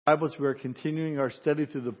Bibles, we are continuing our study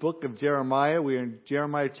through the book of Jeremiah. We are in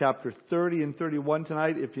Jeremiah chapter 30 and 31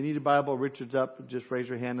 tonight. If you need a Bible, Richard's up. Just raise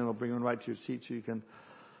your hand and I'll bring one right to your seat so you can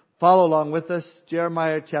follow along with us.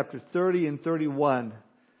 Jeremiah chapter 30 and 31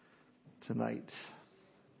 tonight.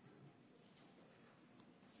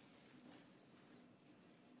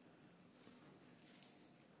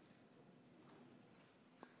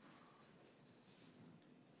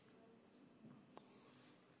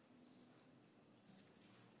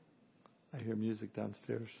 I hear music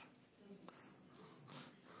downstairs.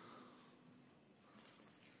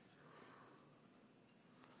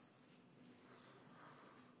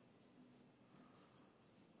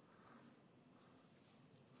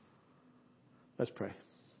 Let's pray.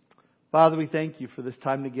 Father, we thank you for this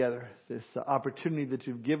time together, this opportunity that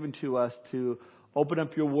you've given to us to open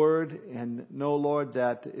up your word and know, Lord,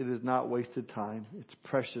 that it is not wasted time. It's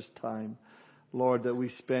precious time, Lord, that we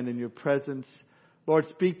spend in your presence. Lord,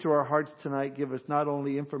 speak to our hearts tonight. Give us not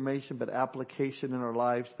only information, but application in our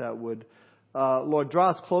lives that would, Lord,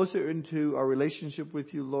 draw us closer into our relationship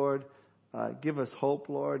with you, Lord. Give us hope,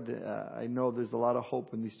 Lord. I know there's a lot of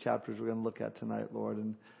hope in these chapters we're going to look at tonight, Lord.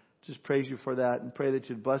 And just praise you for that and pray that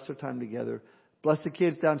you'd bless our time together. Bless the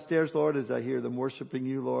kids downstairs, Lord, as I hear them worshiping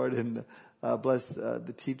you, Lord. And bless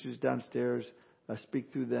the teachers downstairs.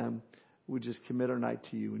 Speak through them. We just commit our night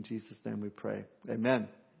to you. In Jesus' name we pray. Amen.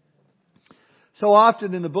 So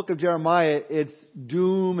often in the book of Jeremiah, it's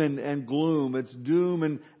doom and gloom. It's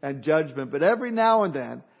doom and judgment. But every now and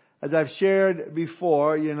then, as I've shared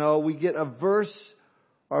before, we get a verse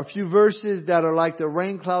or a few verses that are like the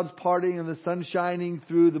rain clouds parting and the sun shining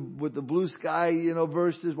through with the blue sky,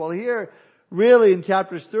 verses. Well, here, really in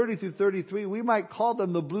chapters 30 through 33, we might call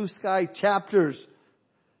them the blue sky chapters.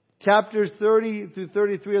 Chapters 30 through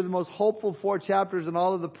 33 are the most hopeful 4 chapters in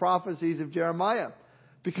all of the prophecies of Jeremiah.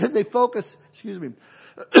 Because they focus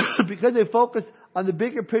on the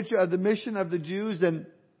bigger picture of the mission of the Jews and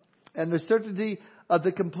the certainty of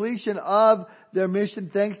the completion of their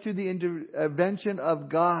mission thanks to the intervention of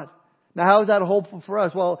God. Now, how is that hopeful for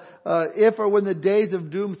us? Well, if or when the days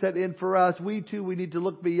of doom set in for us, we need to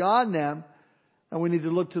look beyond them and we need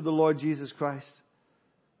to look to the Lord Jesus Christ.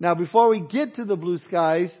 Now, before we get to the blue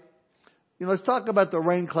skies, let's talk about the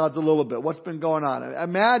rain clouds a little bit. What's been going on?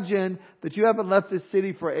 Imagine that you haven't left this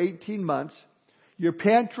city for 18 months. Your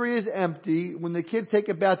pantry is empty. When the kids take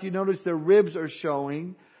a bath, you notice their ribs are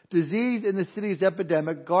showing. Disease in the city is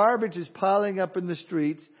epidemic. Garbage is piling up in the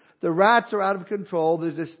streets. The rats are out of control.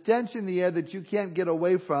 There's a stench in the air that you can't get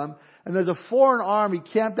away from. And there's a foreign army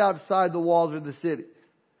camped outside the walls of the city.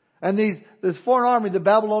 And this foreign army, the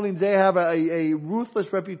Babylonians, they have a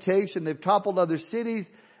ruthless reputation. They've toppled other cities.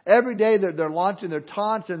 Every day they're launching their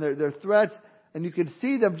taunts and their threats. And you can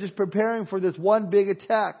see them just preparing for this one big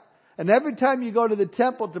attack. And every time you go to the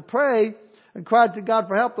temple to pray and cry to God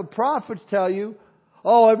for help, the prophets tell you,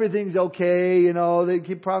 oh, everything's okay. They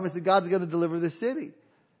keep promising God's going to deliver the city.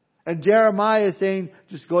 And Jeremiah is saying,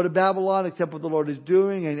 just go to Babylon, accept what the Lord is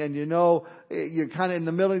doing. And you're kind of in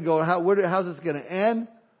the middle and go, how's this going to end?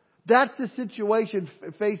 That's the situation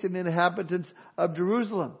facing the inhabitants of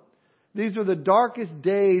Jerusalem. These were the darkest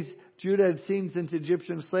days Judah had seen since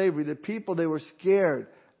Egyptian slavery. The people, they were scared.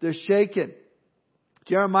 They're shaken.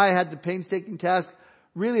 Jeremiah had the painstaking task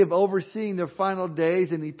really of overseeing their final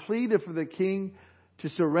days, and he pleaded for the king to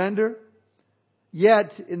surrender.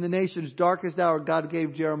 Yet, in the nation's darkest hour, God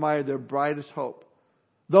gave Jeremiah their brightest hope.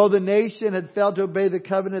 Though the nation had failed to obey the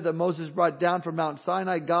covenant that Moses brought down from Mount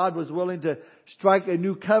Sinai, God was willing to strike a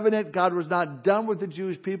new covenant. God was not done with the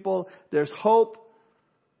Jewish people. There's hope.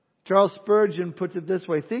 Charles Spurgeon puts it this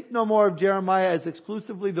way: think no more of Jeremiah as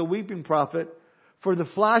exclusively the weeping prophet, for the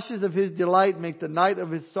flashes of his delight make the night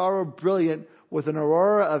of his sorrow brilliant with an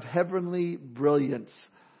aurora of heavenly brilliance.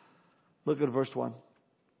 Look at verse 1.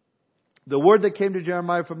 The word that came to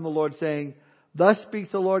Jeremiah from the Lord, saying, thus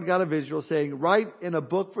speaks the Lord God of Israel, saying, write in a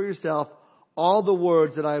book for yourself all the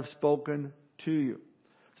words that I have spoken to you.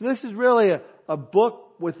 So this is really a book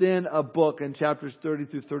within a book in chapters 30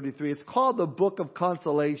 through 33. It's called the Book of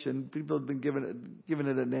Consolation. People have been given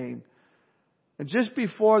it a name. And just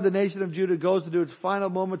before the nation of Judah goes to do its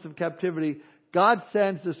final moments of captivity, God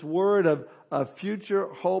sends this word of future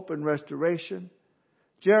hope and restoration.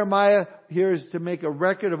 Jeremiah here is to make a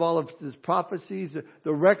record of all of his prophecies.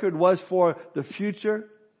 The record was for the future.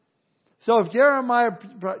 So if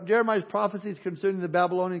Jeremiah's prophecies concerning the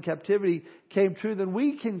Babylonian captivity came true, then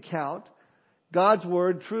we can count God's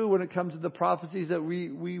word true when it comes to the prophecies that we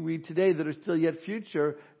read today that are still yet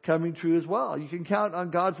future coming true as well. You can count on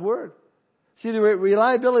God's word. See, the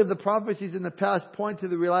reliability of the prophecies in the past point to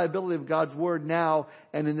the reliability of God's word now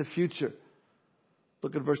and in the future.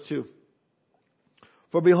 Look at verse 2.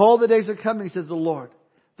 For behold, the days are coming, says the Lord,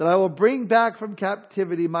 that I will bring back from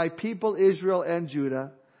captivity my people Israel and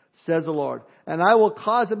Judah, says the Lord. And I will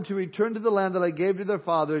cause them to return to the land that I gave to their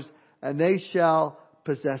fathers, and they shall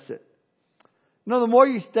possess it. You know, the more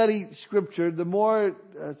you study Scripture, the more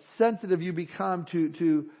sensitive you become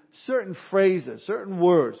to certain phrases, certain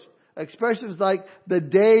words. Expressions like, the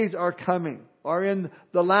days are coming, or in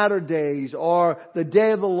the latter days, or the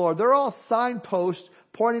day of the Lord. They're all signposts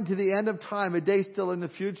pointing to the end of time, a day still in the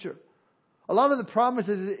future. A lot of the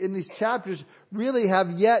promises in these chapters really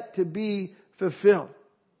have yet to be fulfilled.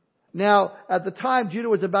 Now, at the time, Judah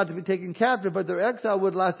was about to be taken captive, but their exile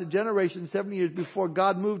would last a generation, 70 years before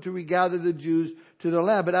God moved to regather the Jews to their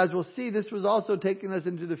land. But as we'll see, this was also taking us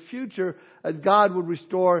into the future, as God would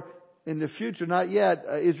restore in the future, not yet,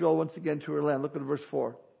 Israel once again to her land. Look at verse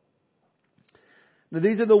 4. Now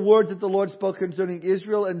these are the words that the Lord spoke concerning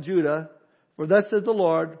Israel and Judah. For thus says the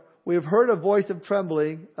Lord, we have heard a voice of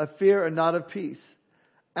trembling, of fear and not of peace.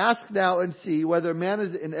 Ask now and see whether a man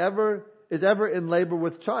is ever in labor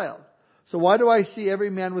with child. So why do I see every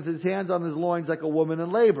man with his hands on his loins like a woman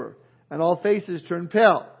in labor, and all faces turn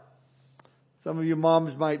pale? Some of you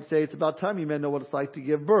moms might say it's about time you men know what it's like to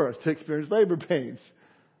give birth, to experience labor pains.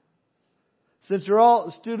 Since you're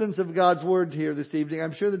all students of God's Word here this evening,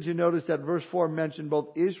 I'm sure that you noticed that verse 4 mentioned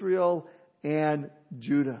both Israel and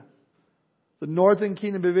Judah. The northern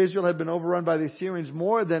kingdom of Israel had been overrun by the Assyrians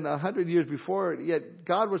more than 100 years before, yet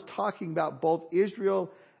God was talking about both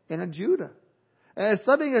Israel and Judah. And it's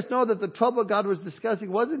letting us know that the trouble God was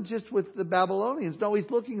discussing wasn't just with the Babylonians. No, He's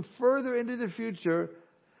looking further into the future,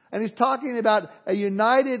 and He's talking about a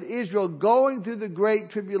united Israel going through the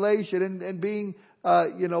great tribulation and being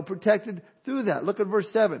protected through that. Look at verse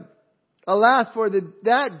 7. Alas, for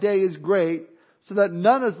that day is great, so that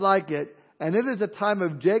none is like it, and it is a time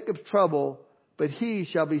of Jacob's trouble, but he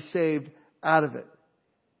shall be saved out of it.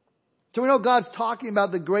 So we know God's talking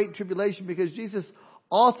about the great tribulation because Jesus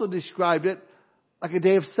also described it like a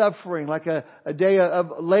day of suffering, like a day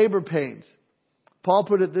of labor pains. Paul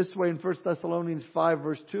put it this way in 1 Thessalonians 5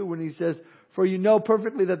 verse 2 when he says, for you know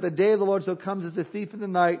perfectly that the day of the Lord so comes as a thief in the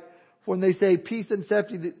night. For when they say peace and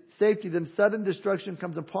safety, then sudden destruction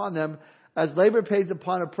comes upon them as labor pains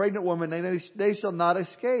upon a pregnant woman, and they shall not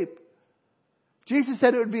escape. Jesus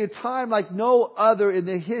said it would be a time like no other in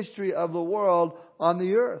the history of the world on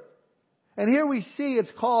the earth. And here we see it's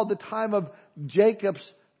called the time of Jacob's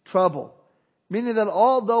trouble. Meaning that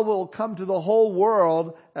although it will come to the whole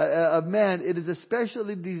world of men, it is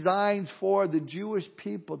especially designed for the Jewish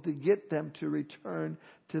people to get them to return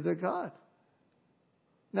to their God.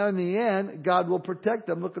 Now in the end, God will protect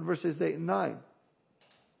them. Look at verses 8 and 9.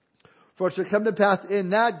 For it shall come to pass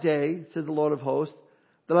in that day, says the Lord of hosts,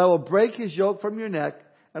 that I will break his yoke from your neck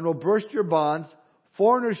and will burst your bonds.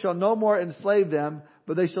 Foreigners shall no more enslave them,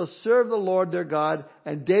 but they shall serve the Lord their God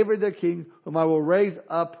and David their king, whom I will raise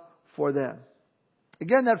up for them.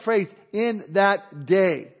 Again, that phrase, in that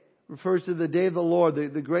day, refers to the day of the Lord,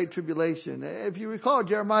 the great tribulation. If you recall,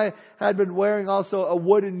 Jeremiah had been wearing also a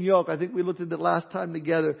wooden yoke. I think we looked at it last time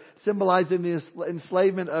together, symbolizing the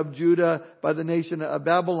enslavement of Judah by the nation of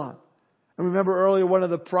Babylon. And remember earlier, one of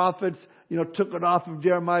the prophets, took it off of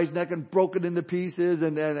Jeremiah's neck and broke it into pieces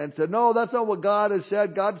and said, no, that's not what God has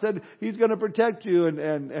said. God said He's going to protect you.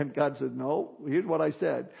 And God said, no, here's what I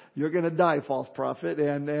said. You're going to die, false prophet.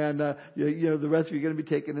 And the rest of you are going to be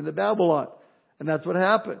taken into Babylon. And that's what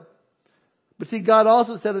happened. But see, God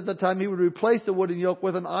also said at the time He would replace the wooden yoke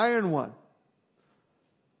with an iron one.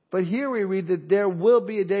 But here we read that there will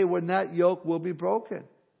be a day when that yoke will be broken.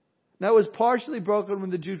 Now it was partially broken when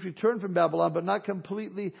the Jews returned from Babylon, but not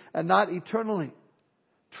completely and not eternally.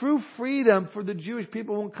 True freedom for the Jewish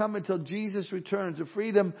people won't come until Jesus returns. The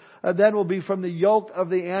freedom then will be from the yoke of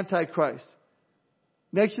the Antichrist.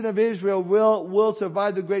 Nation of Israel will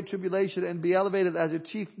survive the great tribulation and be elevated as a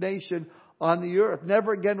chief nation on the earth.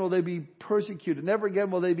 Never again will they be persecuted. Never again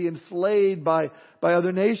will they be enslaved by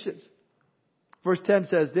other nations. Verse 10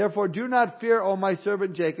 says, therefore do not fear, O my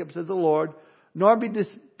servant Jacob, says the Lord, nor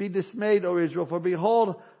be dismayed, O Israel, for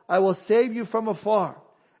behold, I will save you from afar,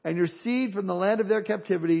 and your seed from the land of their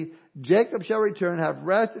captivity. Jacob shall return, have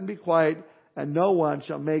rest and be quiet, and no one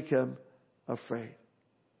shall make him afraid.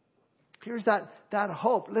 Here's that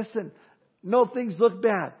hope. Listen, no, things look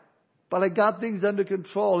bad, but I got things under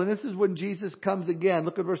control. And this is when Jesus comes again.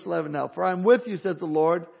 Look at verse 11 now. For I am with you, says the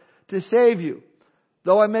Lord, to save you.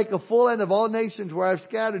 Though I make a full end of all nations where I have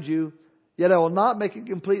scattered you, yet I will not make a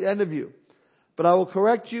complete end of you. But I will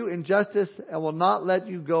correct you in justice and will not let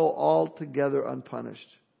you go altogether unpunished.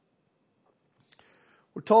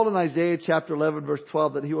 We're told in Isaiah chapter 11, verse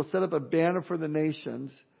 12, that He will set up a banner for the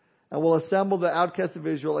nations and will assemble the outcasts of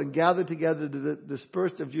Israel and gather together the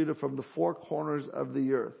dispersed of Judah from the four corners of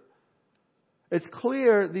the earth. It's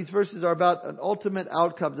clear these verses are about an ultimate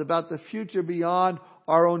outcome, about the future beyond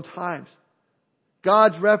our own times.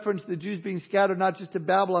 God's reference to the Jews being scattered not just to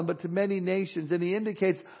Babylon, but to many nations. And He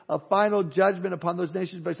indicates a final judgment upon those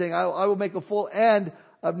nations by saying, I will make a full end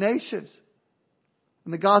of nations.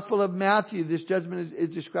 In the Gospel of Matthew, this judgment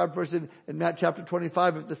is described for us in Matthew chapter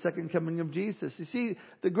 25 of the second coming of Jesus. You see,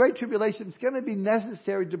 the Great Tribulation is going to be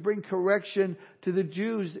necessary to bring correction to the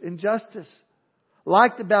Jews' injustice.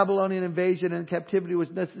 Like the Babylonian invasion and captivity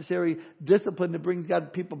was necessary discipline to bring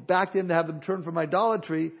God's people back to Him, to have them turn from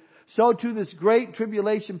idolatry, so too this great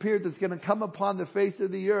tribulation period that's going to come upon the face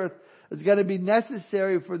of the earth is going to be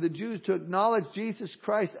necessary for the Jews to acknowledge Jesus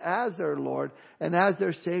Christ as their Lord and as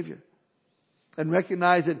their Savior. And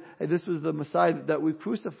recognize that this was the Messiah that we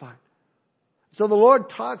crucified. So the Lord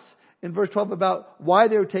talks in verse 12 about why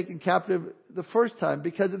they were taken captive the first time,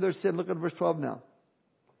 because of their sin. Look at verse 12 now.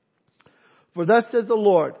 For thus says the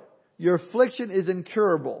Lord, your affliction is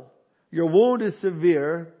incurable. Your wound is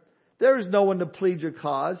severe. There is no one to plead your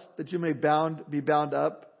cause, that you may be bound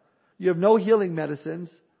up. You have no healing medicines.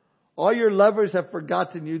 All your lovers have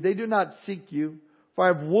forgotten you. They do not seek you. For I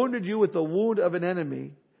have wounded you with the wound of an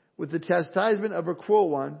enemy, with the chastisement of a cruel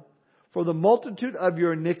one, for the multitude of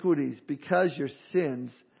your iniquities, because your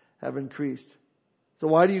sins have increased. So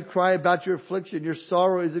why do you cry about your affliction? Your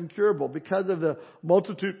sorrow is incurable, because of the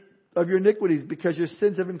multitude of your iniquities, because your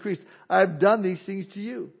sins have increased. I have done these things to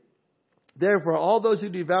you. Therefore, all those who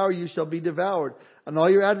devour you shall be devoured, and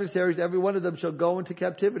all your adversaries, every one of them, shall go into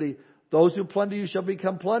captivity. Those who plunder you shall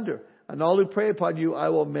become plunder, and all who prey upon you I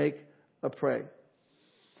will make a prey.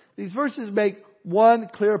 These verses make one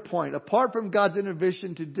clear point. Apart from God's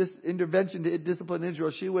intervention to discipline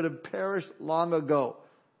Israel, she would have perished long ago.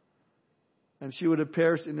 And she would have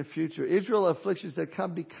perished in the future. Israel afflictions that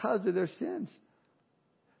come because of their sins.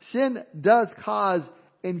 Sin does cause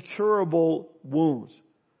incurable wounds.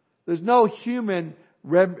 There's no human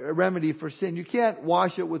remedy for sin. You can't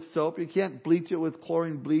wash it with soap. You can't bleach it with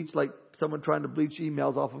chlorine bleach like someone trying to bleach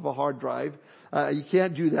emails off of a hard drive. You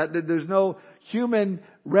can't do that. There's no human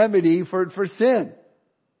remedy for sin.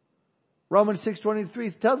 Romans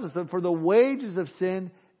 6:23 tells us that for the wages of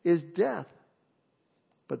sin is death.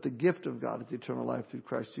 But the gift of God is eternal life through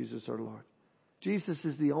Christ Jesus our Lord. Jesus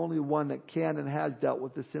is the only one that can and has dealt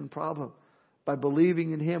with the sin problem. By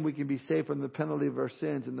believing in Him, we can be saved from the penalty of our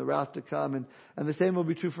sins and the wrath to come. And the same will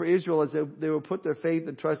be true for Israel as they will put their faith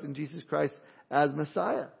and trust in Jesus Christ as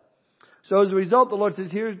Messiah. So as a result, the Lord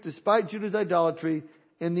says here, despite Judah's idolatry,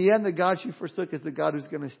 in the end, the God she forsook is the God who's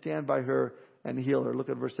going to stand by her and heal her. Look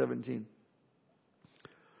at verse 17.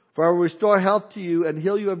 For I will restore health to you and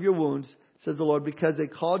heal you of your wounds, says the Lord, because they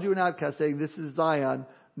called you an outcast, saying, this is Zion,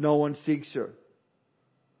 no one seeks her.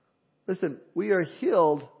 Listen, we are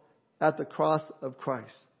healed at the cross of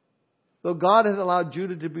Christ. Though God has allowed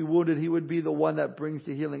Judah to be wounded, He would be the one that brings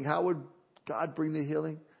the healing. How would God bring the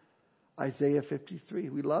healing? Isaiah 53.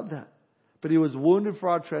 We love that. But He was wounded for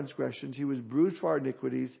our transgressions. He was bruised for our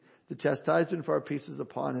iniquities. The chastisement for our peace was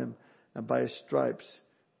upon Him. And by His stripes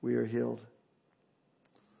we are healed.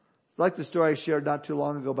 It's like the story I shared not too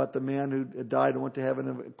long ago about the man who had died and went to heaven.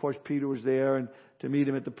 And of course, Peter was there and to meet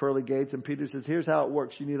him at the pearly gates. And Peter says, here's how it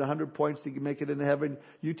works. You need 100 points to make it into heaven.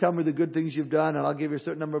 You tell me the good things you've done, and I'll give you a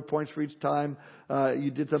certain number of points for each time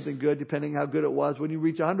you did something good, depending how good it was. When you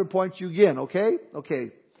reach 100 points, you win, okay?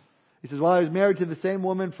 Okay. He says, well, I was married to the same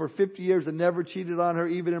woman for 50 years and never cheated on her,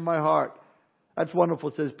 even in my heart. That's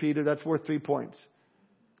wonderful, says Peter. That's worth 3 points.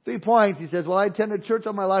 3 points, he says, well, I attended church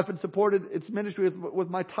all my life and supported its ministry with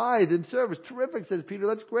my tithe and service. Terrific, says Peter.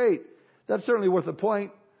 That's great. That's certainly worth a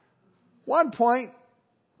point. 1 point.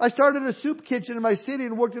 I started a soup kitchen in my city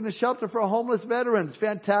and worked in a shelter for homeless veterans.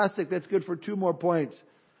 Fantastic. That's good for 2 more points.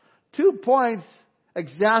 2 points.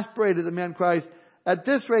 Exasperated, the man cries, at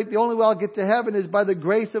this rate, the only way I'll get to heaven is by the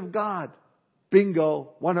grace of God.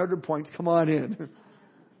 Bingo. 100 points. Come on in.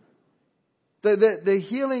 The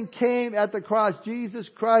healing came at the cross. Jesus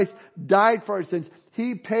Christ died for our sins.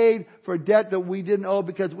 He paid for debt that we didn't owe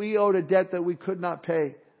because we owed a debt that we could not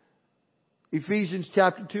pay. Ephesians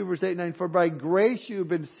chapter 2 verse 8 and 9. For by grace you've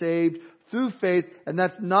been saved through faith, and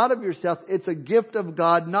that's not of yourself. It's a gift of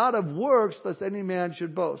God, not of works, lest any man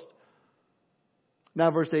should boast.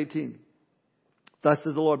 Now verse 18. Thus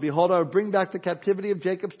says the Lord, behold, I will bring back the captivity of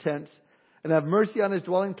Jacob's tents and have mercy on his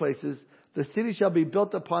dwelling places. The city shall be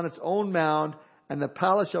built upon its own mound, and the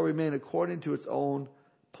palace shall remain according to its own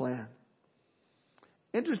plan.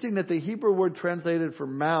 Interesting that the Hebrew word translated for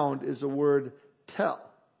mound is the word Tel.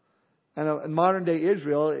 And in modern day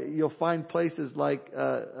Israel, you'll find places like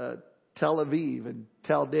Tel Aviv and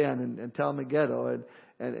Tel Dan and Tel Megiddo.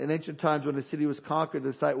 And in ancient times when the city was conquered,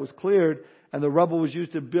 the site was cleared and the rubble was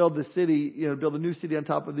used to build the city, build a new city on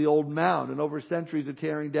top of the old mound. And over centuries of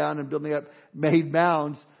tearing down and building up made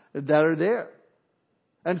mounds that are there.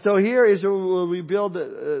 And so here Israel will rebuild,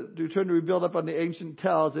 return to rebuild up on the ancient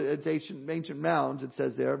tells, its ancient mounds, it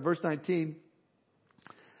says there. Verse 19.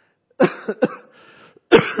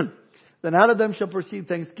 Then out of them shall proceed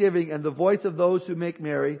thanksgiving and the voice of those who make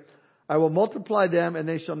merry. I will multiply them and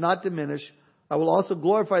they shall not diminish. I will also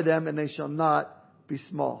glorify them and they shall not be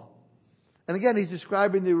small. And again, he's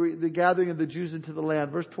describing the gathering of the Jews into the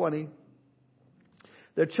land. Verse 20.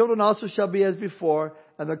 Their children also shall be as before,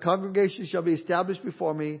 and their congregation shall be established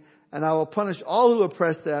before me, and I will punish all who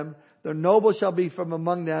oppress them. Their nobles shall be from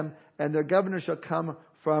among them, and their governors shall come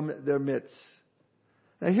from their midst.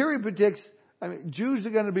 Now here he predicts, Jews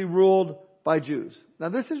are going to be ruled by Jews. Now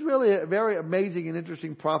this is really a very amazing and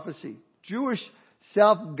interesting prophecy. Jewish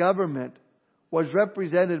self-government was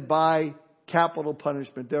represented by capital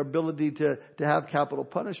punishment, their ability to have capital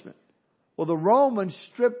punishment. Well, the Romans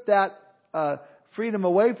stripped that freedom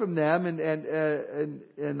away from them and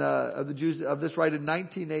of the Jews of this right in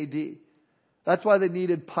 19 AD. That's why they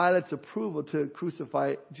needed Pilate's approval to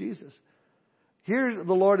crucify Jesus. Here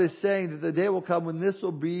the Lord is saying that the day will come when this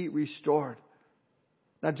will be restored.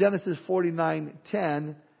 Now Genesis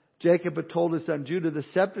 49:10, Jacob had told his son Judah, the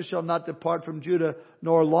scepter shall not depart from Judah,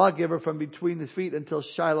 nor a lawgiver from between his feet until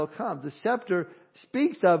Shiloh comes. The scepter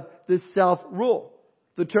speaks of this self-rule.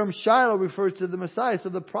 The term Shiloh refers to the Messiah. So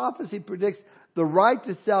the prophecy predicts the right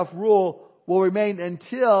to self-rule will remain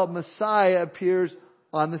until Messiah appears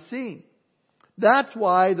on the scene. That's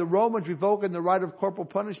why the Romans revoking the right of corporal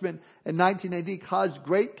punishment in 19 AD caused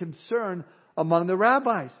great concern among the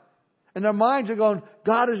rabbis. And their minds are going,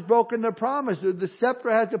 God has broken their promise. The scepter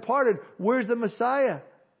has departed. Where's the Messiah?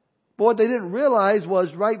 But what they didn't realize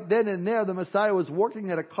was right then and there, the Messiah was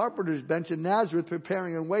working at a carpenter's bench in Nazareth,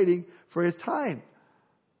 preparing and waiting for his time.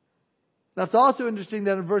 Now it's also interesting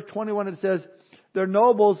that in verse 21 it says, their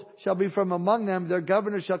nobles shall be from among them, their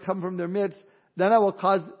governors shall come from their midst. Then I will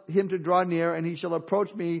cause him to draw near, and he shall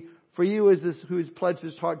approach me. For you is this who has pledged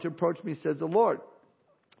his heart to approach me, says the Lord.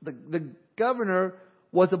 The governor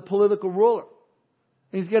was a political ruler.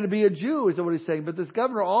 He's going to be a Jew, is what he's saying. But this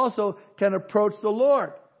governor also can approach the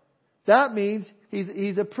Lord. That means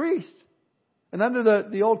he's a priest. And under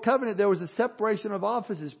the old covenant, there was a separation of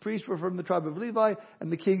offices. Priests were from the tribe of Levi,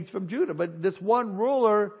 and the kings from Judah. But this one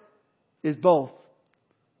ruler is both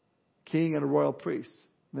king and a royal priest.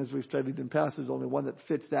 And as we've studied in past, there's only one that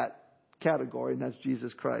fits that category, and that's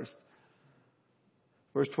Jesus Christ.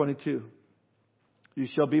 Verse 22. You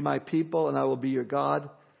shall be my people, and I will be your God.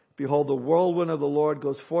 Behold, the whirlwind of the Lord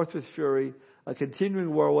goes forth with fury, a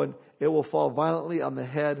continuing whirlwind. It will fall violently on the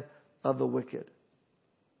head of the wicked.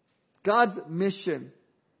 God's mission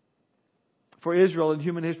for Israel in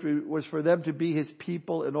human history was for them to be His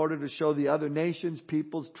people in order to show the other nations,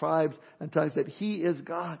 peoples, tribes, and tongues that He is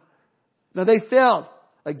God. Now they failed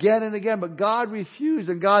again and again, but God refused,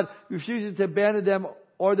 and God refuses to abandon them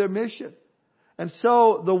or their mission. And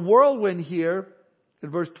so the whirlwind here, in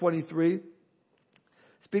verse 23,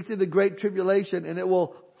 speaks of the great tribulation, and it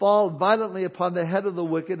will fall violently upon the head of the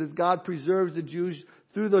wicked as God preserves the Jews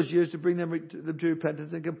through those years to bring them to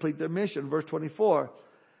repentance and complete their mission. Verse 24,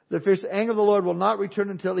 the fierce anger of the Lord will not return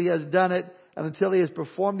until He has done it, and until He has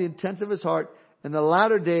performed the intent of His heart. In the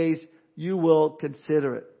latter days you will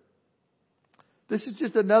consider it. This is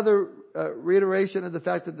just another reiteration of the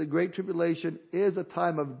fact that the great tribulation is a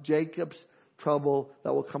time of Jacob's trouble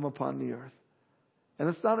that will come upon the earth. And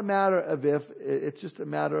it's not a matter of if, it's just a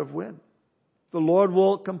matter of when. The Lord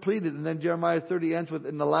will complete it. And then Jeremiah 30 ends with,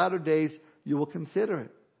 in the latter days, you will consider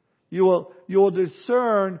it. You will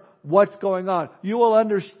discern what's going on. You will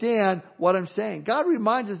understand what I'm saying. God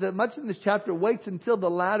reminds us that much in this chapter waits until the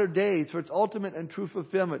latter days for its ultimate and true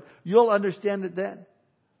fulfillment. You'll understand it then.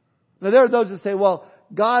 Now there are those that say, well,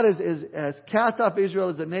 God has cast off Israel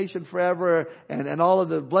as a nation forever, and all of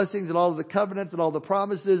the blessings and all of the covenants and all the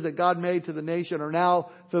promises that God made to the nation are now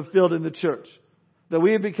fulfilled in the church. That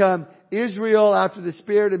we have become Israel after the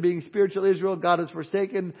Spirit, and being spiritual Israel, God has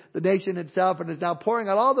forsaken the nation itself and is now pouring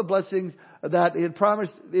out all the blessings that He had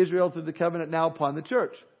promised Israel through the covenant now upon the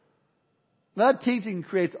church. That teaching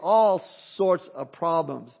creates all sorts of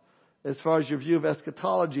problems as far as your view of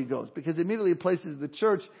eschatology goes, because it immediately places the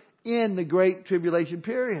church in the Great Tribulation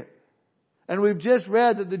period. And we've just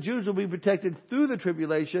read that the Jews will be protected through the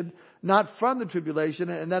tribulation, not from the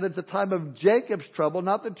tribulation, and that it's a time of Jacob's trouble,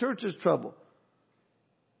 not the church's trouble.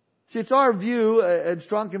 See, it's our view and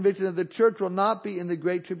strong conviction that the church will not be in the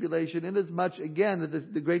Great Tribulation, inasmuch, again,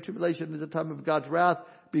 that the Great Tribulation is a time of God's wrath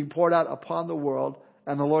being poured out upon the world.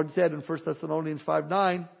 And the Lord said in 1 Thessalonians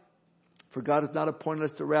 5:9, "For God has not appointed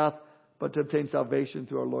us to wrath, but to obtain salvation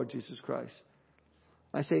through our Lord Jesus Christ."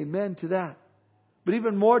 I say amen to that. But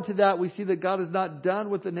even more to that, we see that God is not done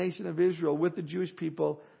with the nation of Israel, with the Jewish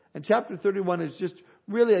people. And chapter 31 is just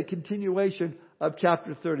really a continuation of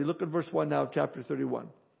chapter 30. Look at verse 1 now of chapter 31.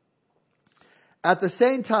 At the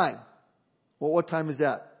same time, well, what time is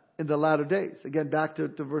that? In the latter days. Again, back to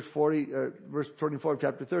verse 24 of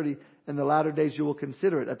chapter 30. In the latter days you will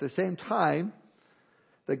consider it. At the same time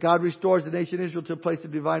that God restores the nation Israel to a place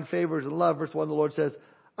of divine favors and love. Verse 1, the Lord says,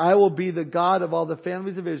 "I will be the God of all the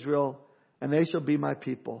families of Israel, and they shall be my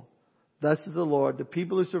people. Thus is the Lord. The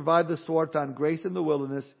people who survived the sword found grace in the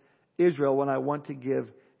wilderness, Israel, when I want to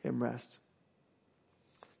give him rest."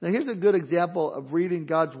 Now here's a good example of reading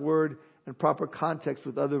God's Word in proper context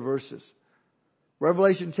with other verses.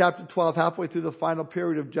 Revelation chapter 12, halfway through the final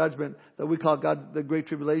period of judgment that we call God the Great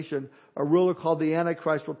Tribulation, a ruler called the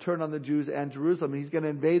Antichrist will turn on the Jews and Jerusalem. He's going to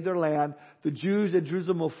invade their land. The Jews and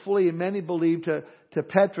Jerusalem will flee, and many believe to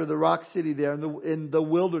Petra, the rock city there in the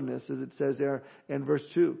wilderness, as it says there in verse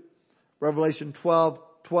 2. Revelation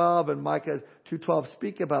 12:12 and Micah 2:12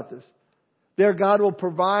 speak about this. There God will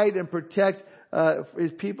provide and protect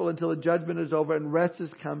his people until the judgment is over and rest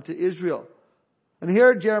has come to Israel. And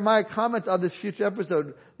here Jeremiah comments on this future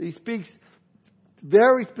episode. He speaks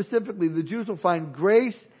very specifically, the Jews will find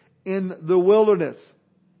grace in the wilderness.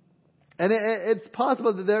 And it's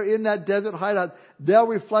possible that they're in that desert hideout. They'll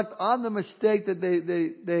reflect on the mistake that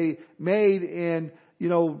they made in,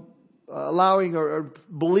 allowing or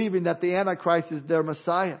believing that the Antichrist is their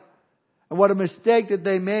Messiah. And what a mistake that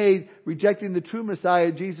they made rejecting the true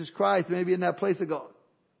Messiah, Jesus Christ. Maybe in that place they go,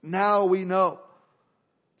 now we know.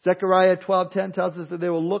 Zechariah 12:10 tells us that they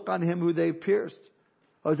will look on him who they pierced.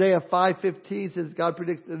 Hosea 5:15 says God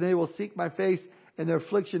predicts that they will seek my face. In their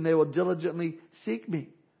affliction they will diligently seek me.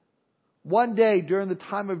 One day during the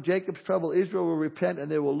time of Jacob's trouble, Israel will repent and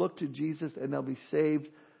they will look to Jesus and they'll be saved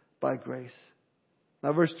by grace.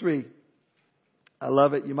 Now verse 3. I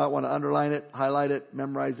love it. You might want to underline it, highlight it,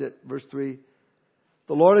 memorize it. Verse 3.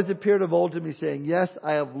 The Lord has appeared of old to me saying, yes,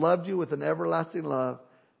 I have loved you with an everlasting love.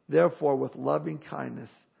 Therefore with loving kindness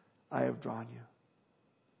I have drawn you.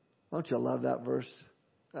 Don't you love that verse?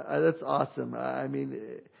 That's awesome. I mean,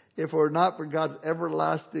 if it were not for God's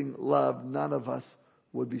everlasting love, none of us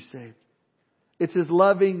would be saved. It's His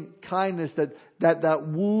loving kindness that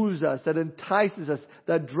woos us, that entices us,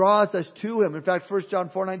 that draws us to Him. In fact, 1 John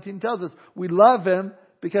 4:19 tells us we love Him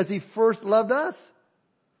because He first loved us.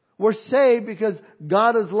 We're saved because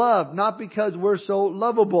God is love, not because we're so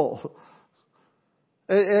lovable.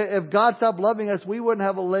 If God stopped loving us, we wouldn't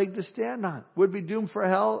have a leg to stand on. We'd be doomed for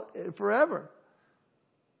hell forever.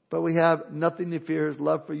 But we have nothing to fear. His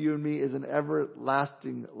love for you and me is an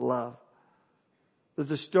everlasting love.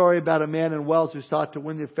 There's a story about a man in Wales who sought to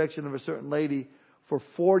win the affection of a certain lady for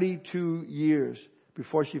 42 years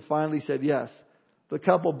before she finally said yes. The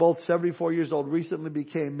couple, both 74 years old, recently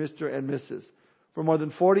became Mr. and Mrs. For more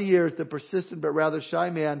than 40 years, the persistent but rather shy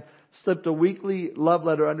man slipped a weekly love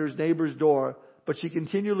letter under his neighbor's door, but she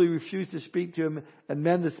continually refused to speak to him and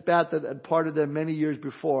mend the spat that had parted them many years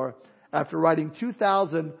before. After writing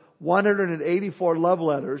 2,184 love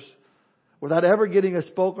letters, without ever getting a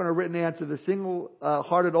spoken or written answer, the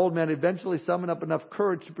single-hearted old man eventually summoned up enough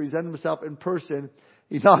courage to present himself in person.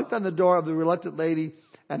 He knocked on the door of the reluctant lady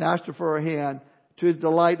and asked her for her hand. To his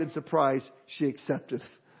delight and surprise, she accepted.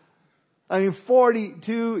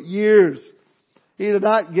 42 years. He did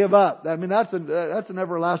not give up. That's an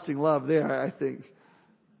everlasting love there, I think.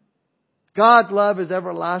 God's love is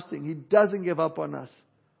everlasting. He doesn't give up on us.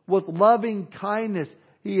 With loving kindness,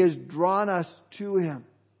 He has drawn us to Him.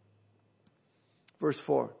 Verse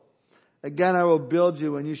 4. Again I will build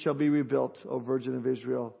you and you shall be rebuilt, O Virgin of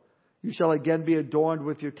Israel. You shall again be adorned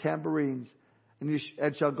with your tambourines and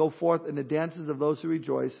shall go forth in the dances of those who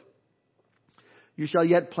rejoice. You shall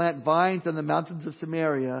yet plant vines on the mountains of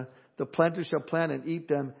Samaria. The planter shall plant and eat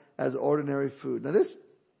them as ordinary food. Now this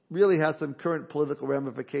really has some current political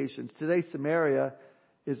ramifications. Today Samaria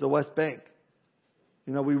is the West Bank.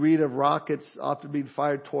 We read of rockets often being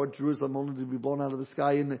fired toward Jerusalem only to be blown out of the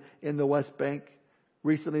sky in the West Bank.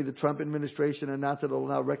 Recently the Trump administration announced that it will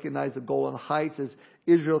now recognize the Golan Heights as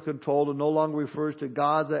Israel-controlled and no longer refers to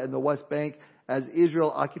Gaza and the West Bank as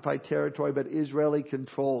Israel-occupied territory but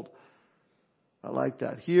Israeli-controlled. I like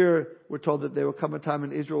that. Here, we're told that there will come a time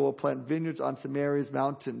when Israel will plant vineyards on Samaria's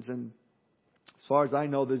mountains. And as far as I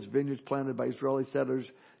know, there's vineyards planted by Israeli settlers,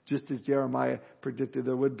 just as Jeremiah predicted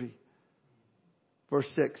there would be. Verse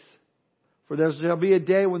 6. For there shall be a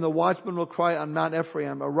day when the watchman will cry on Mount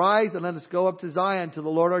Ephraim, Arise and let us go up to Zion to the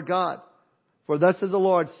Lord our God. For thus says the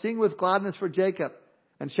Lord, Sing with gladness for Jacob,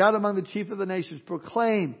 and shout among the chief of the nations.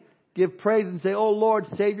 Proclaim, give praise, and say, O Lord,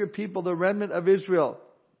 save your people, the remnant of Israel.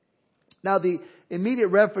 Now the immediate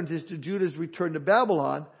reference is to Judah's return to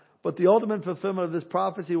Babylon, but the ultimate fulfillment of this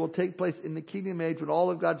prophecy will take place in the kingdom age when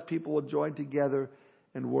all of God's people will join together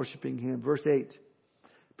in worshiping Him. Verse 8.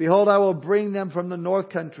 Behold, I will bring them from the north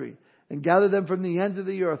country, and gather them from the ends of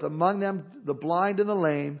the earth, among them the blind and the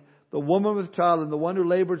lame, the woman with child, and the one who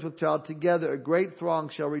labors with child. Together a great throng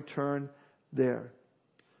shall return there.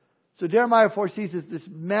 So Jeremiah foresees this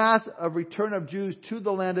mass of return of Jews to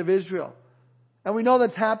the land of Israel. And we know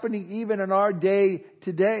that's happening even in our day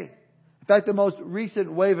today. In fact, the most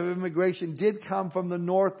recent wave of immigration did come from the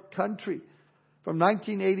north country. From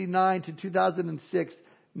 1989 to 2006,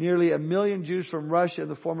 nearly 1 million Jews from Russia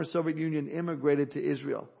and the former Soviet Union immigrated to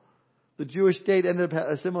Israel. The Jewish state ended up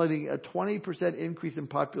assimilating a 20% increase in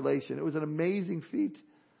population. It was an amazing feat.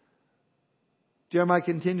 Jeremiah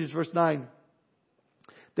continues, verse 9.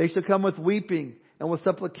 They shall come with weeping, and with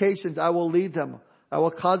supplications I will lead them. I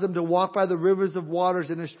will cause them to walk by the rivers of waters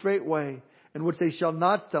in a straight way, in which they shall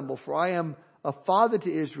not stumble. For I am a father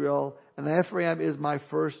to Israel, and Ephraim is my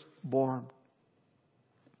firstborn.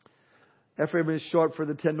 Ephraim is short for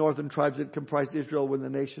the 10 northern tribes that comprised Israel when the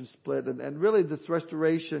nation split. And really this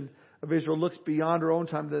restoration of Israel looks beyond our own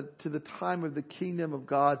time to the time of the kingdom of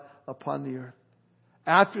God upon the earth.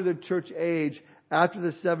 After the church age, after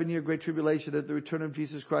the 7-year Great Tribulation, at the return of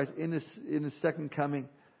Jesus Christ in His second coming.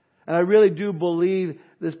 And I really do believe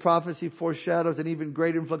this prophecy foreshadows an even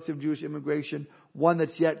greater influx of Jewish immigration, one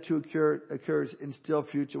that's yet to occurs in still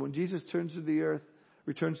future. When Jesus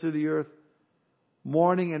returns to the earth,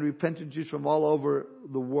 mourning and repentant Jews from all over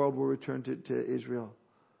the world will return to Israel.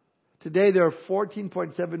 Today there are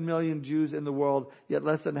 14.7 million Jews in the world, yet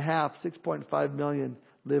less than half, 6.5 million,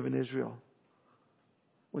 live in Israel.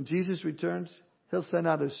 When Jesus returns, He'll send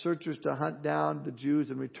out His searchers to hunt down the Jews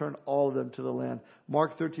and return all of them to the land.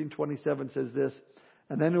 Mark 13:27 says this,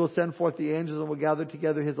 And then He will send forth the angels and will gather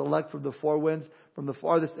together His elect from the four winds, from the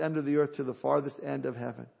farthest end of the earth to the farthest end of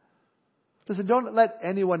heaven. Listen, don't let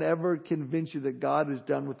anyone ever convince you that God is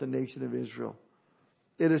done with the nation of Israel.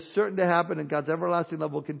 It is certain to happen, and God's everlasting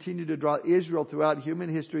love will continue to draw Israel throughout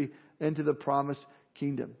human history into the promised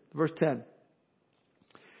kingdom. Verse 10.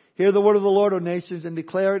 Hear the word of the Lord, O nations, and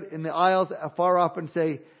declare it in the isles afar off, and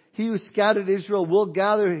say, He who scattered Israel will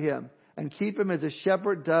gather him and keep him as a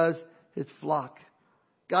shepherd does his flock.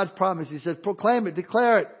 God's promise. He says, proclaim it,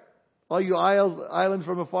 declare it. All you islands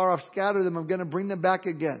from afar off, scatter them. I'm going to bring them back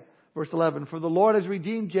again. Verse 11. For the Lord has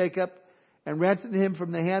redeemed Jacob and ransomed him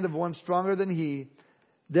from the hand of one stronger than he.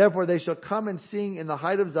 Therefore they shall come and sing in the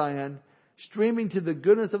height of Zion, streaming to the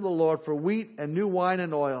goodness of the Lord for wheat and new wine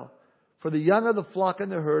and oil. For the young of the flock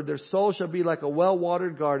and the herd, their soul shall be like a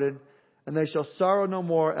well-watered garden, and they shall sorrow no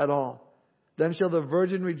more at all. Then shall the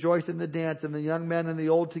virgin rejoice in the dance, and the young men and the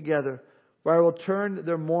old together. For I will turn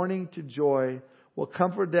their mourning to joy, will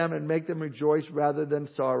comfort them and make them rejoice rather than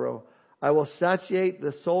sorrow. I will satiate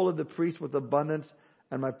the soul of the priest with abundance,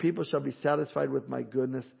 and my people shall be satisfied with my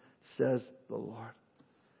goodness, says the Lord.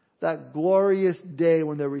 That glorious day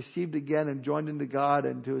when they're received again and joined into God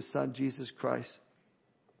and to His Son, Jesus Christ.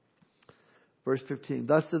 Verse 15.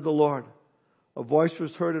 Thus says the Lord, a voice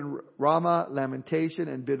was heard in Ramah, lamentation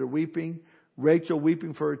and bitter weeping. Rachel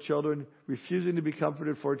weeping for her children, refusing to be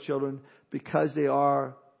comforted for her children because they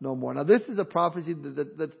are no more. Now this is a prophecy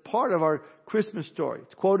that's part of our Christmas story.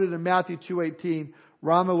 It's quoted in Matthew 2:18.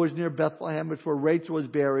 Ramah was near Bethlehem, which where Rachel was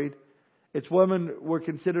buried. Its women were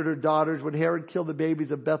considered her daughters. When Herod killed the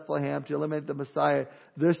babies of Bethlehem to eliminate the Messiah,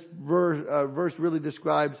 this verse really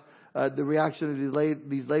describes the reaction of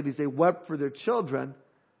these ladies. They wept for their children.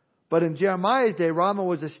 But in Jeremiah's day, Ramah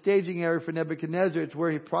was a staging area for Nebuchadnezzar. It's where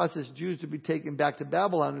he processed Jews to be taken back to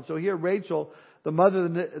Babylon. And so here Rachel, the mother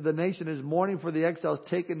of the nation, is mourning for the exiles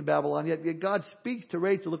taken to Babylon. Yet God speaks to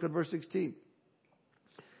Rachel. Look at verse 16.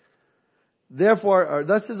 Therefore,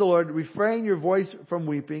 thus says the Lord, refrain your voice from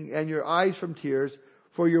weeping and your eyes from tears,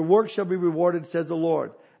 for your work shall be rewarded, says the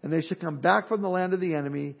Lord. And they shall come back from the land of the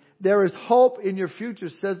enemy. There is hope in your future,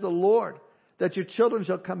 says the Lord, that your children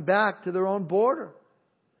shall come back to their own border.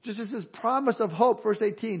 Just as His promise of hope, verse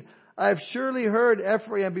 18, I have surely heard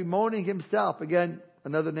Ephraim bemoaning himself. Again,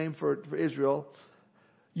 another name for Israel.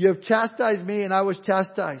 You have chastised me and I was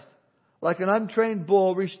chastised. Like an untrained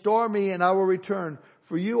bull, restore me and I will return.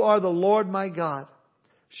 For you are the Lord my God.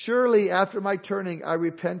 Surely after my turning I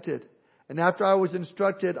repented. And after I was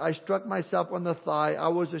instructed, I struck myself on the thigh. I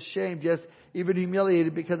was ashamed. Yes, even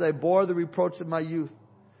humiliated, because I bore the reproach of my youth.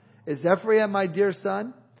 Is Ephraim my dear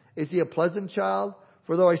son? Is he a pleasant child?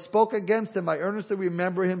 For though I spoke against him, I earnestly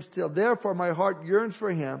remember him still. Therefore my heart yearns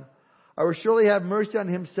for him. I will surely have mercy on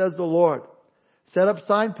him, says the Lord. Set up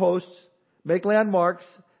signposts, make landmarks,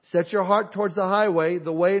 set your heart towards the highway,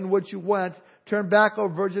 the way in which you went. Turn back, O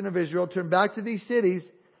Virgin of Israel, turn back to these cities.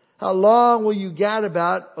 How long will you gad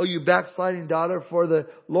about, O you backsliding daughter? For the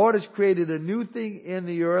Lord has created a new thing in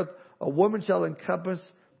the earth. A woman shall encompass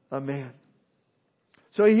a man.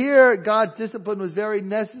 So here, God's discipline was very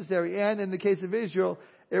necessary. And in the case of Israel,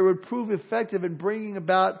 it would prove effective in bringing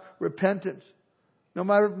about repentance. No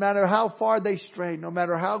matter how far they strayed, no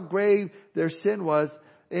matter how grave their sin was,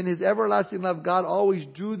 in His everlasting love, God always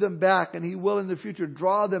drew them back, and He will in the future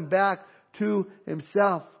draw them back to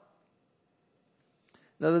Himself.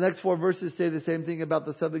 Now the next 4 verses say the same thing about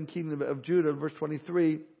the southern kingdom of Judah. Verse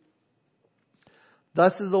 23.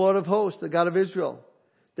 Thus is the Lord of hosts, the God of Israel.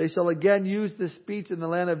 They shall again use this speech in the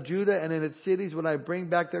land of Judah and in its cities when I bring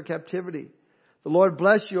back their captivity. The Lord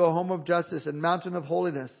bless you, O home of justice and mountain of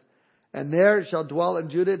holiness. And there shall dwell in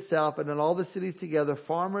Judah itself and in all the cities together,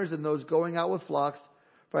 farmers and those going out with flocks.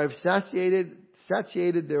 For I have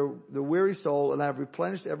satiated their weary soul, and I have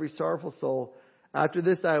replenished every sorrowful soul. After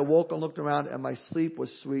this I awoke and looked around, and my sleep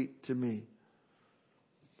was sweet to me.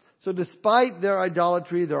 So despite their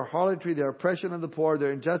idolatry, their harlotry, their oppression of the poor,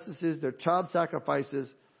 their injustices, their child sacrifices,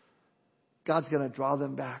 God's going to draw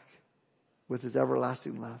them back with His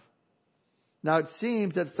everlasting love. Now it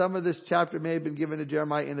seems that some of this chapter may have been given to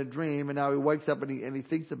Jeremiah in a dream, and now he wakes up and he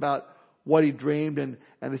thinks about what he dreamed, and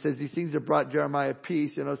it says these things have brought Jeremiah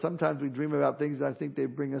peace. You know, sometimes we dream about things and I think they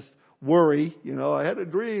bring us worry. You know, I had a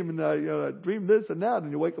dream and I dreamed this and that,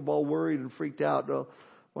 and you wake up all worried and freaked out. Well,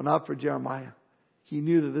 not for Jeremiah. He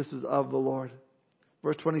knew that this was of the Lord.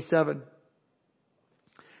 Verse 27.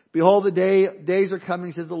 Behold, the days are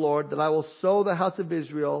coming, says the Lord, that I will sow the house of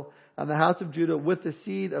Israel and the house of Judah with the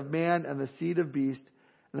seed of man and the seed of beast.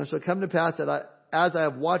 And it shall come to pass that as I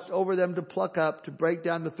have watched over them to pluck up, to break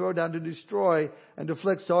down, to throw down, to destroy, and to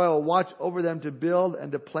afflict, so I will watch over them to build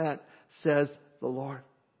and to plant, says the Lord.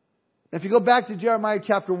 Now, if you go back to Jeremiah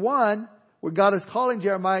chapter 1, where God is calling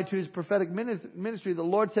Jeremiah to his prophetic ministry, the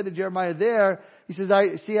Lord said to Jeremiah there, He says,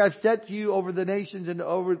 I've set you over the nations and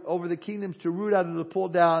over the kingdoms to root out and to pull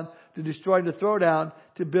down, to destroy and to throw down,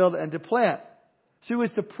 to build and to plant. So He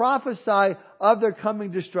was to prophesy of their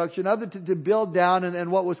coming destruction, to build down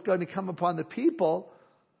and what was going to come upon the people.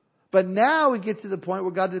 But now we get to the point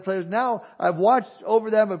where God declares, now I've watched over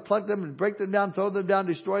them and plucked them and break them down, throw them down,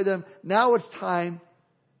 destroy them. Now it's time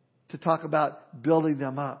to talk about building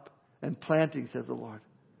them up and planting, says the Lord.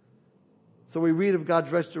 So we read of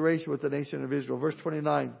God's restoration with the nation of Israel. Verse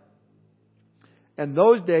 29. In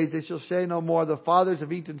those days they shall say no more, the fathers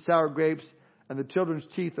have eaten sour grapes and the children's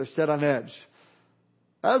teeth are set on edge.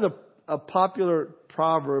 That was a popular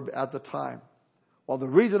proverb at the time. Well, the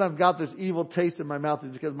reason I've got this evil taste in my mouth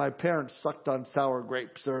is because my parents sucked on sour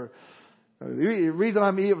grapes. Or the reason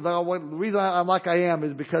I'm evil, the reason I'm like I am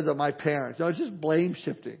is because of my parents. You know, it's just blame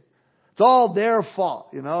shifting. It's all their fault,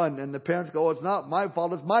 you know, and the parents go, oh, it's not my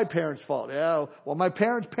fault, it's my parents' fault. Yeah, well, my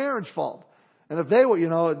parents' fault. And if they were, you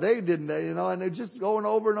know, they didn't, you know, and they're just going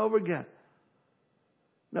over and over again.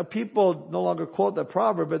 Now, people no longer quote that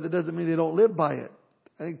proverb, but that doesn't mean they don't live by it.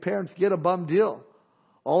 I think parents get a bum deal.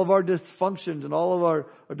 All of our dysfunctions and all of our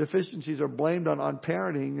deficiencies are blamed on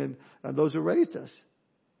parenting and those who raised us.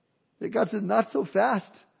 God says, not so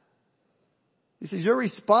fast. He says, you're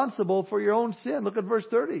responsible for your own sin. Look at verse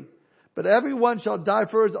 30. But everyone shall die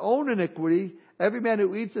for his own iniquity. Every man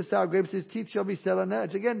who eats the sour grapes, his teeth shall be set on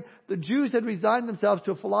edge. Again, the Jews had resigned themselves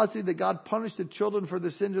to a philosophy that God punished the children for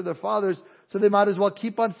the sins of their fathers, so they might as well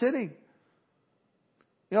keep on sinning.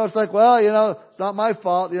 You know, it's like, well, you know, it's not my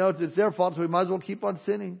fault. You know, it's their fault, so we might as well keep on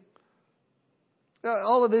sinning. You know,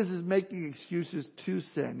 all of this is making excuses to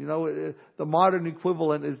sin. You know, the modern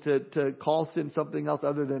equivalent is to call sin something else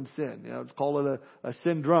other than sin. You know, it's call it a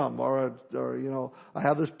syndrome or you know, I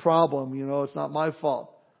have this problem. You know, it's not my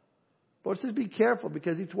fault. But it says be careful,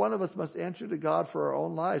 because each one of us must answer to God for our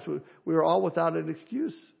own lives. We are all without an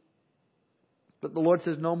excuse. But the Lord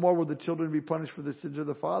says no more will the children be punished for the sins of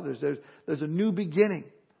the fathers. There's a new beginning.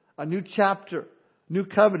 A new chapter, new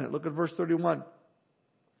covenant. Look at verse 31.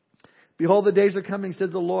 Behold, the days are coming,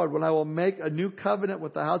 says the Lord, when I will make a new covenant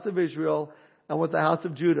with the house of Israel and with the house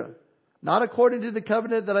of Judah. Not according to the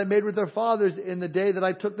covenant that I made with their fathers in the day that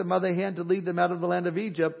I took them by the hand to lead them out of the land of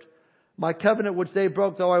Egypt. My covenant which they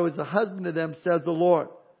broke, though I was the husband of them, says the Lord.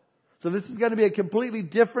 So this is going to be a completely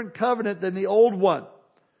different covenant than the old one.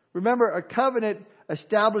 Remember, a covenant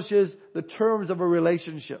establishes the terms of a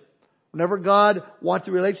relationship. Whenever God wants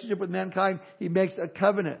a relationship with mankind, He makes a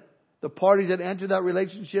covenant. The parties that enter that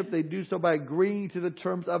relationship, they do so by agreeing to the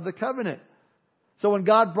terms of the covenant. So when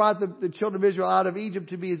God brought the children of Israel out of Egypt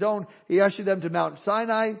to be His own, He ushered them to Mount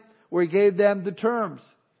Sinai, where He gave them the terms,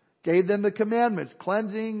 gave them the commandments,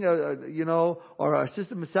 cleansing, or a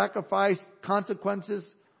system of sacrifice, consequences,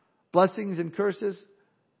 blessings and curses.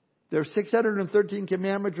 There are 613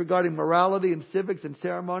 commandments regarding morality and civics and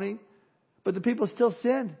ceremony. But the people still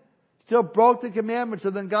sinned, still broke the commandments.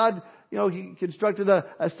 So then God, He constructed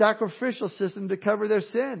a sacrificial system to cover their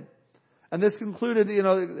sin. And this concluded,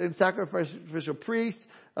 in sacrificial priests,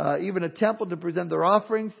 even a temple to present their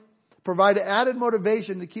offerings, provide added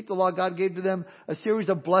motivation to keep the law. God gave to them a series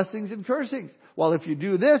of blessings and cursings. Well, if you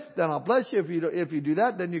do this, then I'll bless you. If you do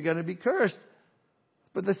that, then you're going to be cursed.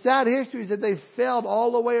 But the sad history is that they failed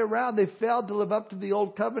all the way around. They failed to live up to the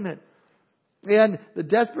old covenant. And the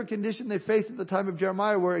desperate condition they faced at the time of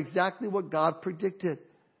Jeremiah were exactly what God predicted.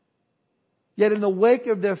 Yet in the wake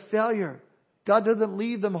of their failure, God doesn't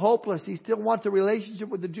leave them hopeless. He still wants a relationship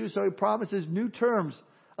with the Jews, so He promises new terms,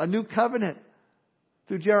 a new covenant.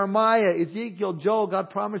 Through Jeremiah, Ezekiel, Joel, God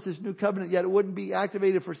promised this new covenant, yet it wouldn't be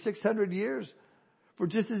activated for 600 years. For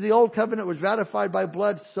just as the old covenant was ratified by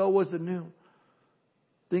blood, so was the new.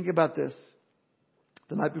 Think about this.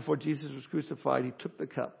 The night before Jesus was crucified, He took the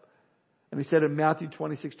cup. And He said in Matthew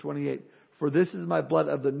 26:28, "For this is my blood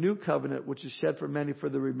of the new covenant, which is shed for many for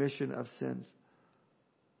the remission of sins."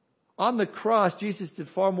 On the cross, Jesus did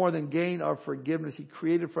far more than gain our forgiveness. He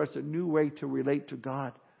created for us a new way to relate to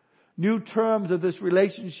God. New terms of this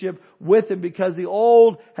relationship with Him because the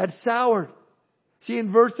old had soured. See,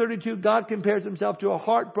 in verse 32, God compares Himself to a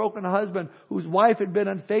heartbroken husband whose wife had been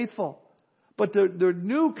unfaithful. But the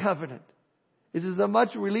new covenant is as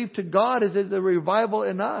much relief to God as is a revival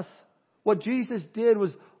in us. What Jesus did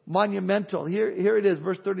was monumental. Here it is,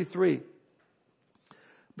 verse 33.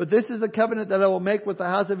 "But this is the covenant that I will make with the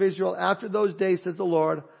house of Israel after those days, says the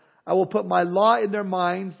Lord. I will put my law in their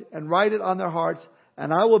minds and write it on their hearts,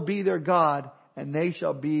 and I will be their God, and they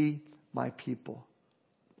shall be my people."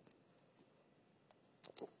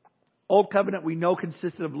 Old covenant, we know,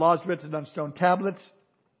 consisted of laws written on stone tablets.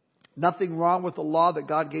 Nothing wrong with the law that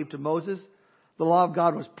God gave to Moses. The law of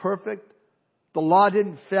God was perfect. The law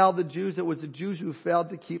didn't fail the Jews. It was the Jews who failed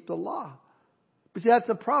to keep the law. But see, that's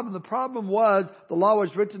the problem. The problem was the law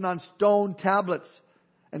was written on stone tablets.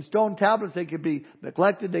 And stone tablets, they could be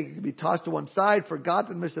neglected. They could be tossed to one side,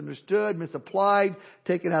 forgotten, misunderstood, misapplied,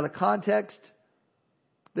 taken out of context.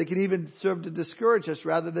 They could even serve to discourage us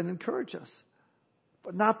rather than encourage us.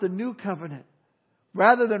 But not the new covenant.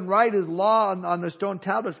 Rather than write His law on the stone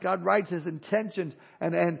tablets, God writes His intentions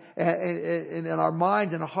and in our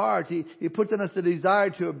minds and hearts. He puts in us the desire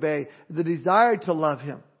to obey, the desire to love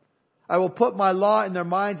Him. "I will put my law in their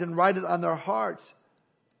minds and write it on their hearts."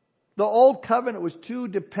 The old covenant was too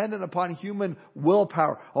dependent upon human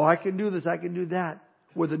willpower. Oh, I can do this, I can do that.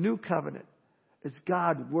 Where the new covenant is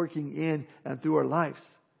God working in and through our lives.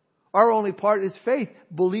 Our only part is faith,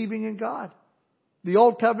 believing in God. The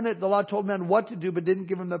old covenant, the law told men what to do, but didn't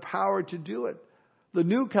give them the power to do it. The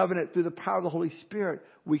new covenant, through the power of the Holy Spirit,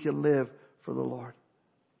 we can live for the Lord.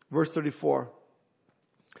 Verse 34.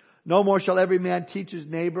 "No more shall every man teach his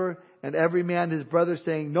neighbor and every man his brother,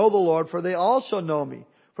 saying, 'Know the Lord,' for they all shall know me.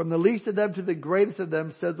 From the least of them to the greatest of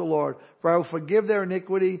them, says the Lord. For I will forgive their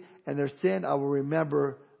iniquity, and their sin I will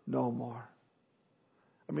remember no more."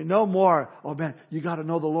 I mean, no more. Oh man, you got to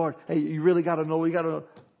know the Lord. Hey, you really got to know. You got to know.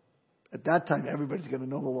 At that time, everybody's going to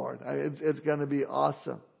know the Lord. It's going to be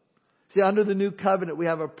awesome. See, under the new covenant, we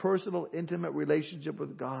have a personal, intimate relationship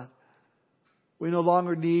with God. We no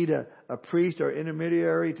longer need a priest or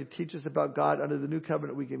intermediary to teach us about God. Under the new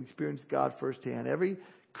covenant, we can experience God firsthand. Every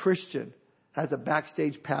Christian has a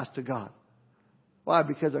backstage pass to God. Why?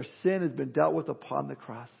 Because our sin has been dealt with upon the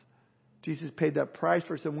cross. Jesus paid that price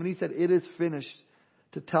for sin. When He said, "It is finished,"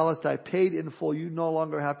 to tell us that I paid in full, you no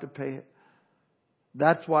longer have to pay it.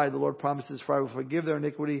 That's why the Lord promises, "For I will forgive their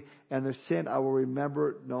iniquity, and their sin I will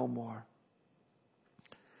remember no more."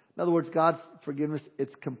 In other words, God's forgiveness,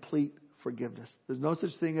 it's complete forgiveness. There's no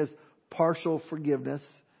such thing as partial forgiveness.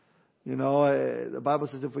 The Bible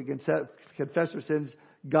says if we confess our sins,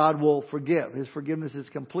 God will forgive. His forgiveness is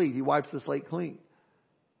complete. He wipes the slate clean.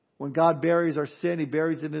 When God buries our sin, He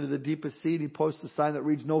buries it into the deepest sea. He posts a sign that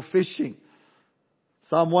reads, "No fishing."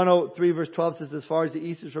 Psalm 103 verse 12 says, "As far as the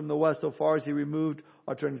east is from the west, so far as He removed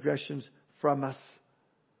our transgressions from us."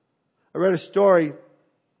 I read a story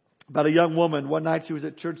about a young woman. One night she was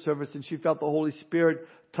at church service and she felt the Holy Spirit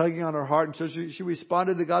tugging on her heart. And so she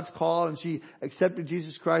responded to God's call and she accepted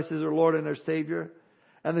Jesus Christ as her Lord and her Savior.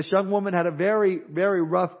 And this young woman had a very, very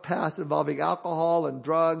rough past involving alcohol and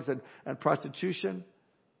drugs and prostitution.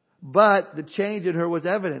 But the change in her was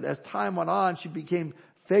evident. As time went on, she became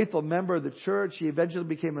a faithful member of the church. She eventually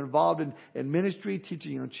became involved in ministry,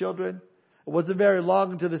 teaching young children. It wasn't very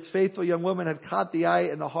long until this faithful young woman had caught the eye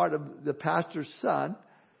and the heart of the pastor's son.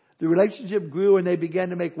 The relationship grew and they began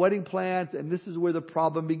to make wedding plans, and this is where the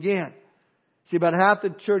problem began. See, about half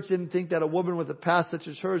the church didn't think that a woman with a past such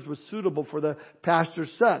as hers was suitable for the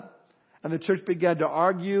pastor's son. And the church began to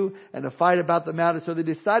argue and to fight about the matter, so they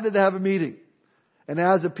decided to have a meeting. And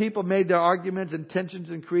as the people made their arguments and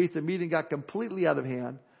tensions increased, the meeting got completely out of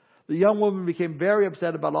hand. The young woman became very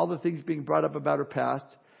upset about all the things being brought up about her past,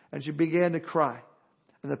 and she began to cry.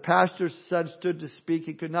 And the pastor's son stood to speak.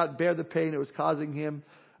 He could not bear the pain it was causing him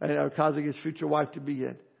or causing his future wife to be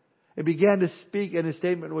in. He began to speak, and his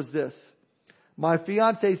statement was this: "My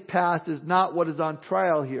fiance's past is not what is on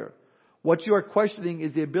trial here. What you are questioning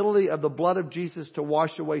is the ability of the blood of Jesus to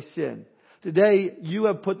wash away sin. Today, you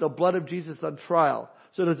have put the blood of Jesus on trial.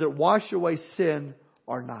 So does it wash away sin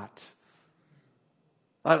or not?"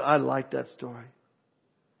 I like that story.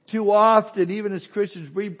 Too often, even as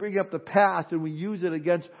Christians, we bring up the past and we use it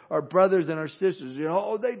against our brothers and our sisters. You know,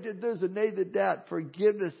 oh, they did this and they did that.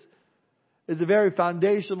 Forgiveness is a very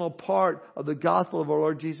foundational part of the gospel of our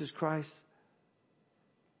Lord Jesus Christ.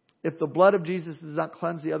 If the blood of Jesus does not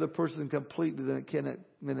cleanse the other person completely,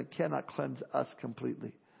 then it cannot cleanse us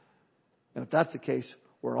completely. And if that's the case,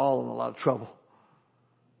 we're all in a lot of trouble.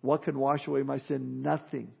 What can wash away my sin?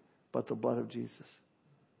 Nothing but the blood of Jesus.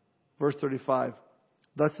 Verse 35.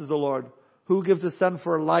 Thus says the Lord, who gives the sun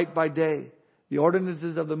for a light by day, the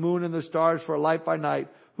ordinances of the moon and the stars for a light by night?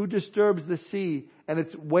 Who disturbs the sea and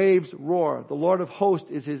its waves roar? The Lord of hosts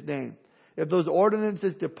is His name. If those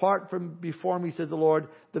ordinances depart from before me, says the Lord,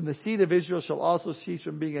 then the seed of Israel shall also cease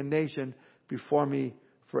from being a nation before me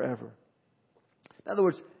forever. In other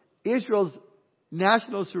words, Israel's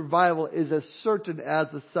national survival is as certain as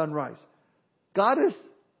the sunrise. God is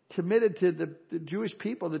committed to the Jewish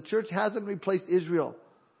people. The church hasn't replaced Israel.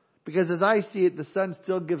 Because as I see it, the sun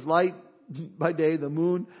still gives light by day. The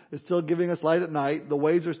moon is still giving us light at night. The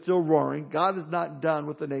waves are still roaring. God is not done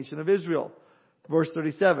with the nation of Israel. Verse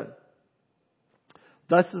 37.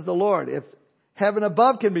 Thus says the Lord, if heaven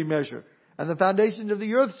above can be measured, and the foundations of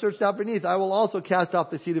the earth searched out beneath, I will also cast off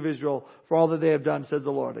the seed of Israel for all that they have done, says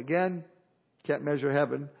the Lord. Again, can't measure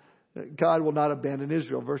heaven. God will not abandon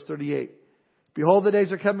Israel. Verse 38. Behold, the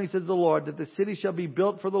days are coming, says the Lord, that the city shall be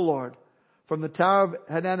built for the Lord. From the tower of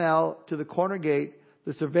Hananel to the corner gate,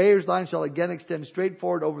 the surveyor's line shall again extend straight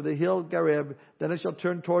forward over the hill Gareb. Then it shall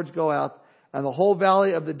turn towards Goath, and the whole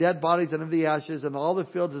valley of the dead bodies and of the ashes, and all the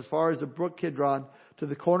fields as far as the brook Kidron, to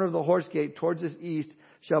the corner of the horse gate towards the east,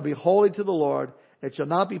 shall be holy to the Lord. It shall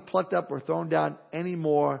not be plucked up or thrown down any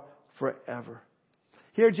more forever.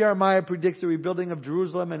 Here Jeremiah predicts the rebuilding of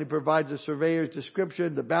Jerusalem, and he provides a surveyor's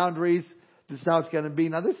description, the boundaries. This is how it's going to be.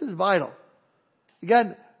 Now this is vital.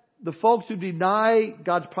 Again, the folks who deny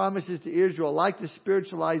God's promises to Israel like to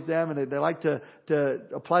spiritualize them, and they like to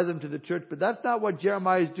apply them to the church. But that's not what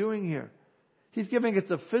Jeremiah is doing here. He's giving us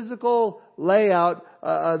a physical layout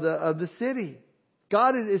of the city.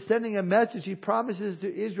 God is sending a message. He promises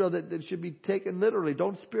to Israel that should be taken literally.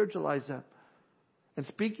 Don't spiritualize them. And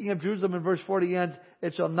speaking of Jerusalem in verse 40 ends,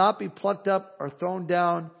 it shall not be plucked up or thrown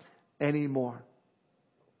down anymore.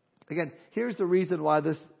 Again, here's the reason why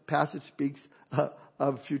this passage speaks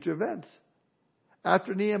of future events.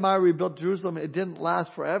 After Nehemiah rebuilt Jerusalem, it didn't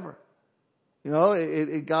last forever. You know,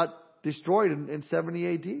 it got destroyed in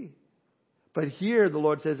 70 AD. But here the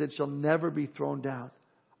Lord says it shall never be thrown down.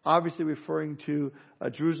 Obviously referring to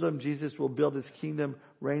Jerusalem. Jesus will build His kingdom,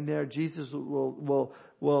 reign there. Jesus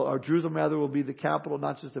or Jerusalem rather, will be the capital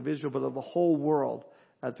not just of Israel, but of the whole world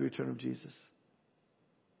at the return of Jesus.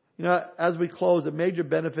 You know, as we close, a major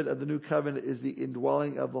benefit of the new covenant is the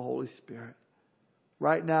indwelling of the Holy Spirit.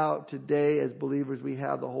 Right now, today, as believers, we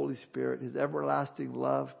have the Holy Spirit, His everlasting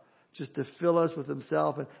love, just to fill us with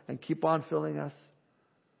Himself and keep on filling us.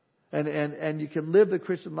 And you can live the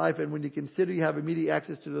Christian life, and when you consider you have immediate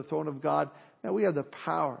access to the throne of God, now we have the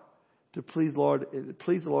power to please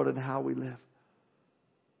the Lord in how we live.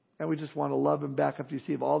 And we just want to love Him back. After you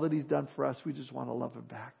see all that He's done for us, we just want to love Him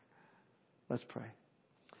back. Let's pray.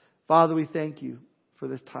 Father, we thank You for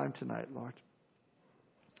this time tonight, Lord.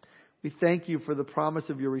 We thank You for the promise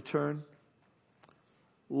of Your return.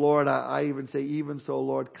 Lord, I even say, even so,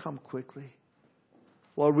 Lord, come quickly.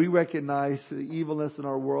 Lord, we recognize the evilness in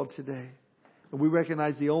our world today. And we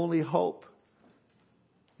recognize the only hope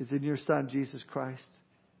is in Your Son, Jesus Christ.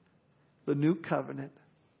 The new covenant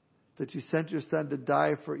that You sent Your Son to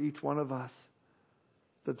die for each one of us.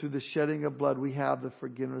 that through the shedding of blood we have the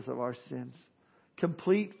forgiveness of our sins.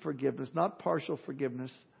 Complete forgiveness, not partial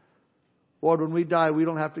forgiveness. Lord, when we die, we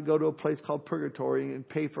don't have to go to a place called purgatory and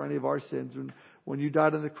pay for any of our sins. When you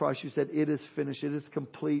died on the cross, you said, it is finished. It is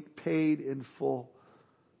complete, paid in full.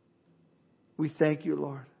 We thank you,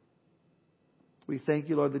 Lord. We thank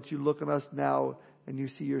you, Lord, that you look on us now and you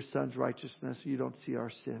see your Son's righteousness. You don't see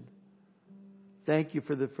our sin. Thank you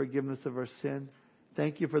for the forgiveness of our sin.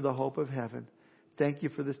 Thank you for the hope of heaven. Thank you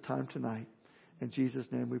for this time tonight. In Jesus'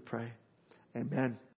 name we pray. Amen.